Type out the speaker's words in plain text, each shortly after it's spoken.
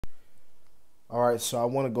All right, so I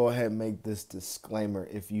want to go ahead and make this disclaimer.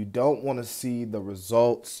 If you don't want to see the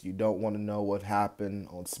results, you don't want to know what happened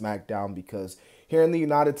on SmackDown, because here in the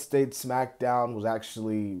United States, SmackDown was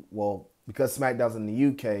actually, well, because SmackDown's in the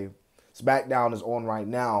UK, SmackDown is on right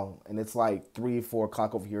now, and it's like 3, 4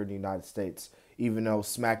 o'clock over here in the United States, even though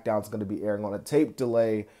SmackDown's going to be airing on a tape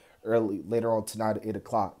delay later on tonight at 8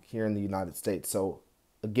 o'clock here in the United States. So,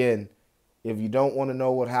 again, if you don't want to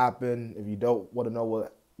know what happened, if you don't want to know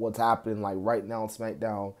what's happening like right now on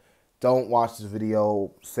SmackDown, don't watch this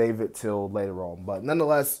video. Save it till later on. But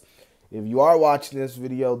nonetheless, if you are watching this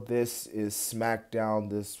video, this is SmackDown.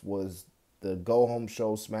 This was the go-home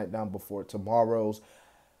show, SmackDown, before tomorrow's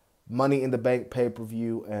Money in the Bank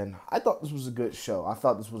pay-per-view, and I thought this was a good show. I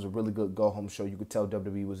thought this was a really good go-home show. You could tell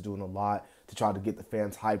WWE was doing a lot to try to get the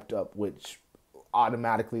fans hyped up, which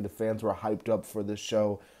automatically the fans were hyped up for this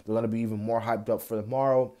show. They're going to be even more hyped up for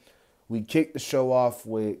tomorrow. We kicked the show off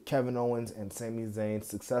with Kevin Owens and Sami Zayn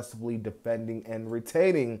successfully defending and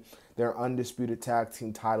retaining their undisputed tag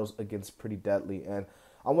team titles against Pretty Deadly. And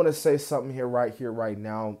I want to say something right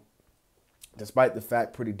now. Despite the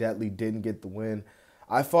fact Pretty Deadly didn't get the win,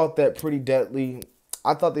 I thought that Pretty Deadly,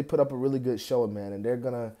 I thought they put up a really good showing, man. And they're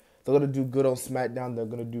gonna do good on SmackDown. They're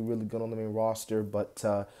gonna do really good on the main roster. But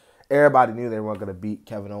everybody knew they weren't going to beat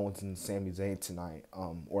Kevin Owens and Sami Zayn tonight,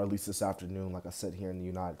 or at least this afternoon, like I said, here in the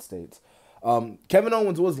United States. Kevin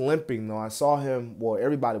Owens was limping, though. I saw him, well,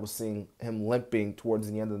 everybody was seeing him limping towards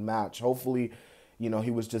the end of the match. Hopefully,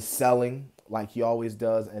 he was just selling like he always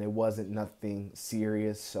does, and it wasn't nothing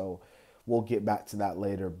serious, so we'll get back to that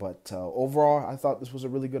later. But overall, I thought this was a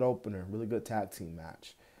really good opener, really good tag team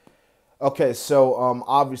match. Okay, so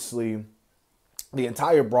obviously the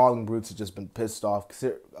entire Brawling Brutes have just been pissed off,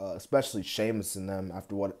 especially Sheamus and them,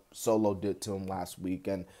 after what Solo did to him last week.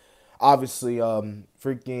 And obviously,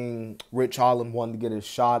 freaking Rich Holland wanted to get his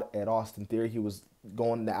shot at Austin Theory. He was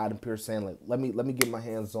going to Adam Pearce saying, like, let me get my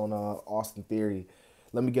hands on Austin Theory.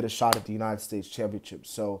 Let me get a shot at the United States Championship.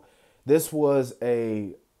 So this was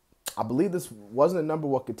I believe this wasn't a number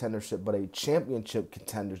one contendership, but a championship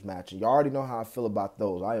contenders match. And you already know how I feel about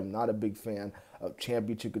those. I am not a big fan of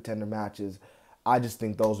championship contender matches. I just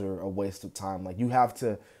think those are a waste of time. Like, you got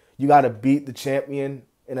to beat the champion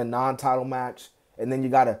in a non-title match, and then you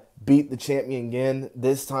got to beat the champion again,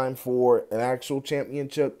 this time for an actual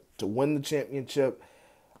championship, to win the championship.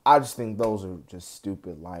 I just think those are just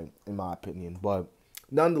stupid, like, in my opinion. But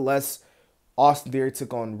nonetheless, Austin Theory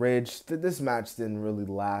took on Ridge. This match didn't really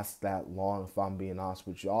last that long, if I'm being honest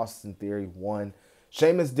with you. Austin Theory won.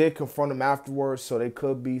 Sheamus did confront him afterwards, so they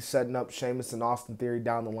could be setting up Sheamus and Austin Theory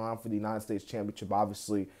down the line for the United States Championship.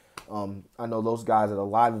 Obviously, I know those guys at a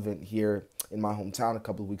live event here in my hometown a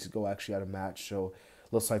couple of weeks ago actually had a match, so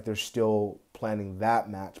looks like they're still planning that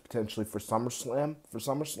match potentially for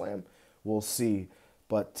SummerSlam. We'll see.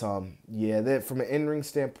 But, yeah, from an in-ring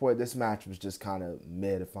standpoint, this match was just kind of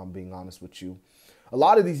mid, if I'm being honest with you. A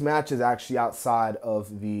lot of these matches actually outside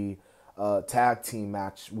of the tag team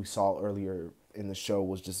match we saw earlier in the show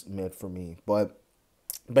was just mid for me. But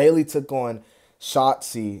Bayley took on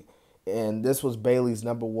Shotzi, and this was Bayley's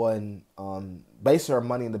number one, basically her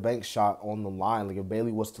Money in the Bank shot on the line. Like, if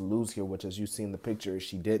Bayley was to lose here, which as you see in the picture,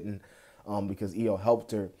 she didn't, because Io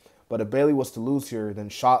helped her. But if Bayley was to lose here, then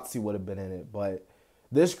Shotzi would have been in it. But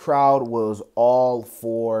this crowd was all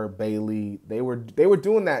for Bayley. They were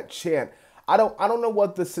doing that chant. I don't know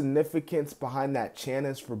what the significance behind that chant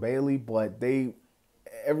is for Bayley, but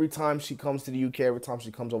every time she comes to the UK, every time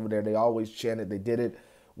she comes over there, they always chant it. They did it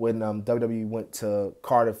when WWE went to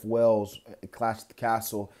Cardiff, Wales, at Clash at the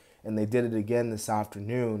Castle, and they did it again this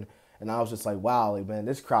afternoon. And I was just like, wow, like, man,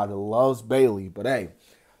 this crowd loves Bayley. But hey,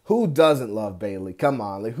 who doesn't love Bayley? Come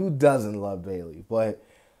on, like, who doesn't love Bayley? But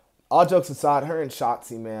all jokes aside, her and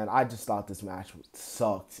Shotzi, man, I just thought this match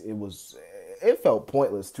sucked. It felt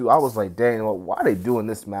pointless too. I was like, dang, well, why are they doing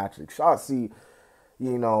this match? Like, Shotzi,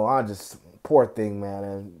 poor thing, man,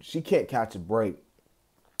 and she can't catch a break.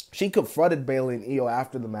 She confronted Bayley and Io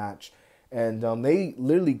after the match, and they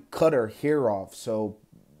literally cut her hair off. So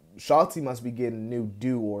Shotzi must be getting a new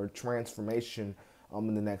do or transformation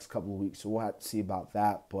in the next couple of weeks. So we'll have to see about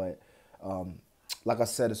that. But like I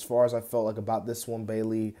said, as far as I felt like about this one,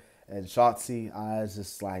 Bayley and Shotzi, I was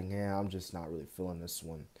just like, yeah, I'm just not really feeling this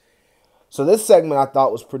one. So this segment I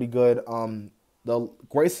thought was pretty good. The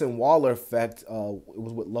Grayson Waller effect, it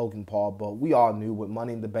was with Logan Paul, but we all knew with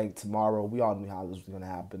Money in the Bank tomorrow, we all knew how this was going to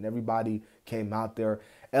happen. Everybody came out there.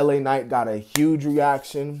 LA Knight got a huge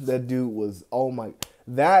reaction. That dude was, oh my,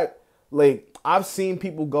 I've seen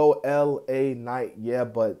people go LA Knight, yeah,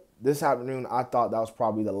 but this afternoon I thought that was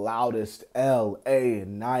probably the loudest LA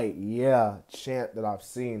Knight, yeah, chant that I've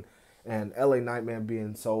seen. and LA Nightman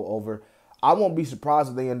being so over. I won't be surprised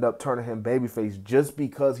if they end up turning him babyface just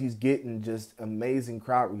because he's getting just amazing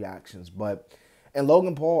crowd reactions. But and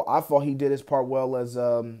Logan Paul, I thought he did his part well as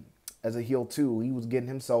a heel too. He was getting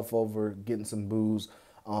himself over, getting some boos.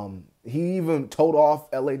 He even told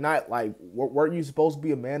off LA Knight like, weren't you supposed to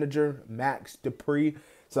be a manager, Max Dupree?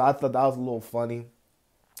 So I thought that was a little funny.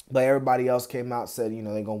 But everybody else came out, said, you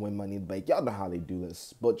know, they're going to win Money in the Bank. Y'all know how they do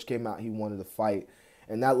this. Butch came out, he wanted to fight.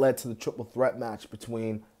 And that led to the triple threat match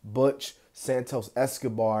between Butch, Santos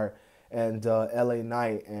Escobar, and LA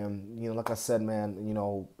Knight. And, you know, like I said, man, you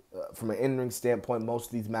know, from an in-ring standpoint, most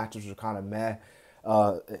of these matches were kind of meh.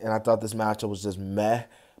 And I thought this matchup was just meh.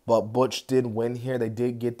 But Butch did win here. They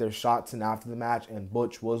did get their shots in after the match, and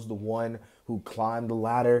Butch was the one who climbed the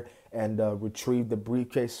ladder and retrieved the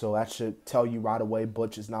briefcase. So that should tell you right away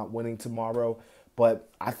Butch is not winning tomorrow. But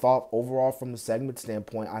I thought overall from the segment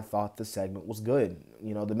standpoint, I thought the segment was good.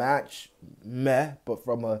 You know, the match, meh, but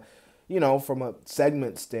from a, you know, from a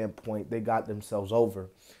segment standpoint, they got themselves over.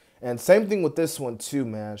 And same thing with this one too,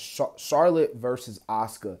 man. Charlotte versus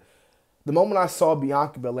Asuka. The moment I saw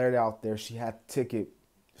Bianca Belair out there, she had the ticket.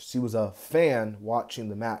 She was a fan watching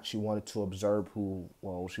the match. She wanted to observe who,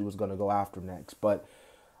 well, she was going to go after next. But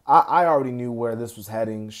I already knew where this was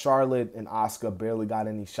heading. Charlotte and Asuka barely got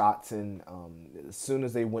any shots in. As soon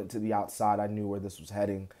as they went to the outside, I knew where this was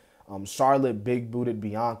heading. Charlotte big booted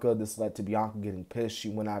Bianca. This led to Bianca getting pissed. She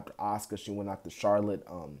went after Asuka. She went after Charlotte.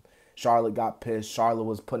 Charlotte got pissed. Charlotte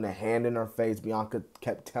was putting a hand in her face. Bianca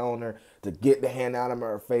kept telling her to get the hand out of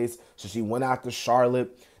her face. So she went after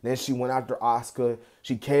Charlotte. Then she went after Asuka.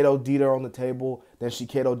 She KO'd her on the table. Then she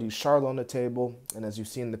KO'd Charlotte on the table. And as you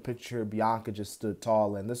see in the picture, Bianca just stood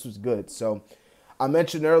tall. And this was good. So I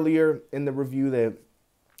mentioned earlier in the review that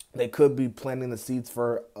they could be planting the seeds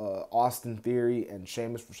for Austin Theory and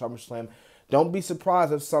Sheamus for SummerSlam. Don't be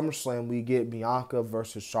surprised if SummerSlam we get Bianca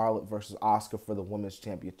versus Charlotte versus Asuka for the Women's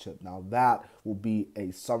Championship. Now that will be a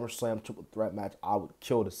SummerSlam triple threat match I would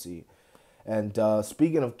kill to see. And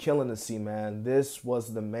speaking of killing to see, man, this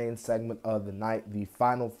was the main segment of the night. The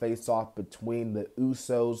final face-off between the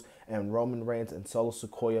Usos and Roman Reigns and Solo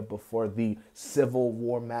SIKOA before the Civil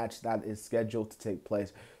War match that is scheduled to take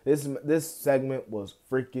place. This segment was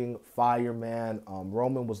freaking fire, man.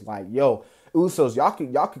 Roman was like, yo, Usos,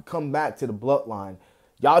 y'all could come back to the bloodline.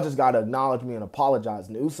 Y'all just gotta acknowledge me and apologize.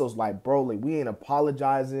 And the Usos like, bro, like, we ain't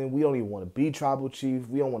apologizing. We don't even want to be tribal chief.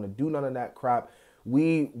 We don't want to do none of that crap.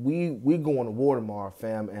 We going to war tomorrow,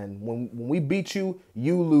 fam. And when we beat you,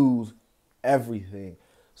 you lose everything.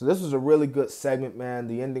 So this was a really good segment, man.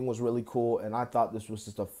 The ending was really cool, and I thought this was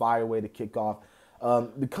just a fire way to kick off.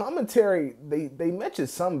 The commentary, they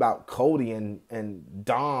mentioned something about Cody and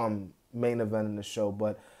Dom main eventing the show,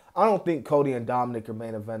 but I don't think Cody and Dominic are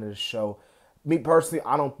main eventing the show. Me personally,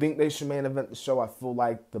 I don't think they should main event the show. I feel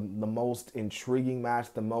like the most intriguing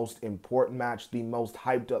match, the most important match, the most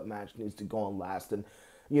hyped up match needs to go on last. And,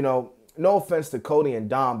 you know, no offense to Cody and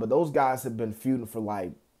Dom, but those guys have been feuding for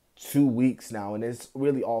like 2 weeks now. And it's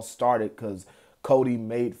really all started because Cody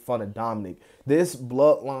made fun of Dominic. This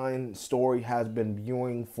bloodline story has been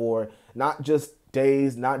viewing for not just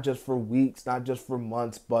days, not just for weeks, not just for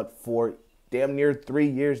months, but for damn near 3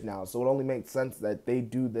 years now. So it only makes sense that they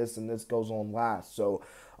do this and this goes on last. So,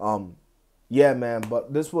 yeah, man.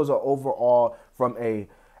 But this was an overall, from a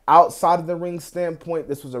outside of the ring standpoint,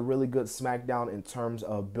 this was a really good SmackDown in terms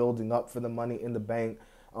of building up for the Money in the Bank,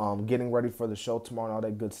 getting ready for the show tomorrow and all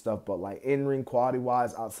that good stuff. But like in-ring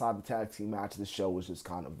quality-wise, outside the tag team match, the show was just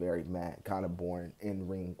kind of very mad, kind of boring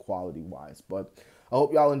in-ring quality-wise. But I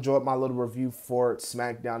hope y'all enjoyed my little review for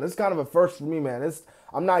SmackDown. This is kind of a first for me, man.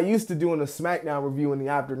 I'm not used to doing a SmackDown review in the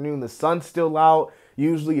afternoon. The sun's still out.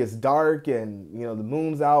 Usually it's dark and, you know, the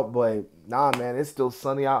moon's out. But, nah, man, it's still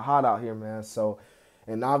sunny out, hot out here, man. So,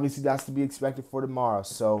 and obviously that's to be expected for tomorrow.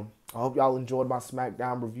 So, I hope y'all enjoyed my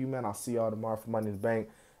SmackDown review, man. I'll see y'all tomorrow for Money in the Bank.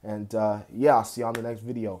 And, yeah, I'll see y'all in the next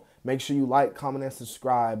video. Make sure you like, comment, and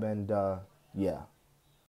subscribe. And, yeah.